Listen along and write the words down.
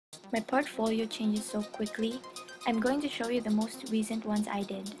My portfolio changes so quickly. I'm going to show you the most recent ones I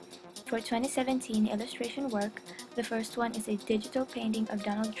did. For 2017 illustration work, the first one is a digital painting of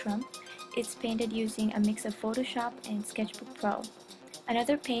Donald Trump. It's painted using a mix of Photoshop and Sketchbook Pro.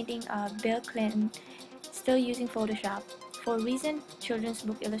 Another painting of Bill Clinton, still using Photoshop. For recent children's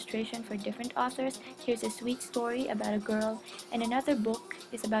book illustration for different authors, here's a sweet story about a girl, and another book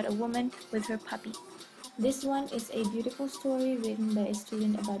is about a woman with her puppy. This one is a beautiful story written by a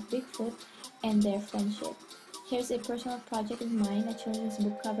student about Bigfoot and their friendship. Here's a personal project of mine, a children's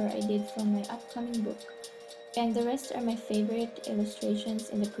book cover I did for my upcoming book. And the rest are my favorite illustrations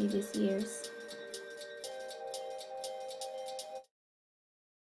in the previous years.